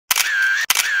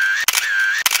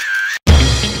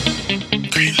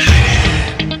My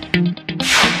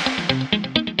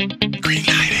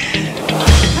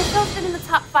show's been in the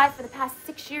top 5 for the past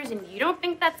 6 years, and you don't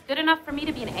think that's good enough for me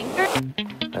to be an anchor?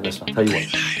 And listen, I'll tell you what.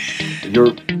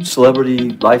 Your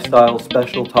celebrity lifestyle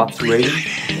special tops rating,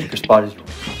 anchor spot is yours.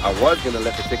 I was gonna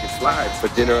let the ticket slide for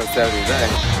dinner on Saturday night.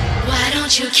 Why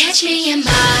don't you catch me in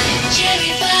my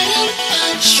cherry bottom,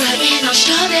 strutting on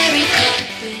strawberry cup?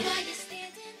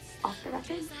 Off the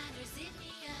record?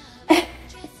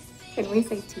 Can we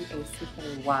say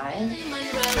T-A-C-K-Y?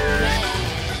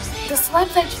 The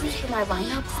celebs I choose for my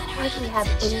lineup hardly have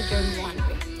any dirty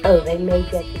laundry. Oh, they may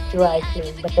get the dry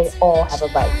clean, but they all have a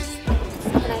vice.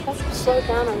 And I guess you slowed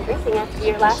down on drinking after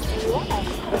your last DUI.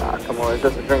 Ah, come on, it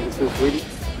doesn't drink too, sweetie.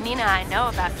 Nina, I know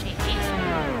about JD.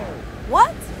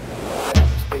 What?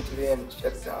 Stay to the end and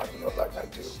shut it down, you know, like I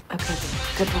do. Okay,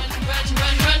 good one.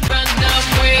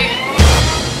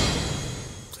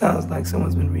 Sounds like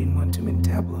someone's been reading one too many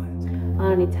tabloids. I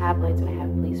don't need tabloids when I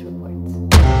have police reports.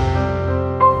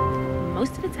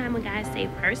 Most of the time when guys say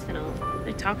personal,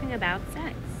 they're talking about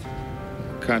sex.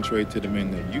 Contrary to the men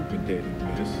that you've been dating,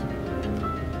 miss,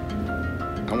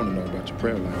 I want to know about your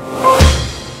prayer life.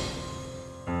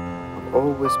 I've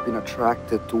always been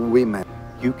attracted to women.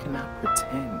 You cannot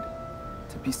pretend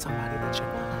to be somebody that you're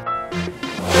not.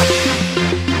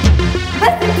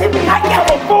 Listen to me, I get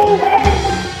it, fool!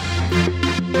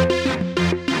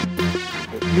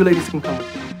 You ladies can come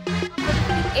with me.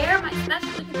 Air my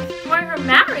special can destroy her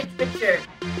marriage, Richard.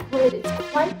 Well, it is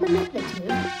quite manipulative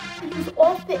to use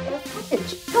off-the-air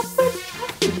footage. Your friends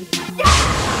trust me.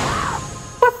 Yeah!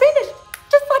 We're finished.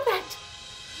 Just like that.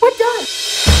 We're done.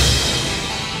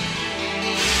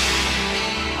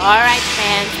 All right,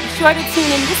 fans, be sure to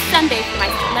tune in this Sunday for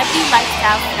my celebrity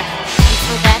lifestyle special.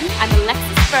 Until then, I'm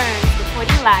Alexis Burns,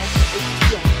 reporting live from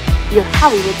HTN, your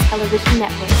Hollywood television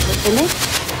network, where image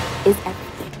is everything.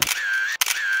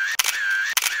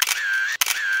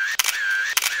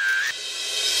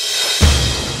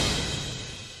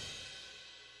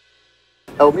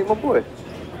 Oh, meet my boy.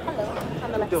 Hello,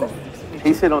 I'm Alexis.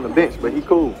 He sit on the bench, but he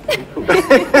cool. He cool.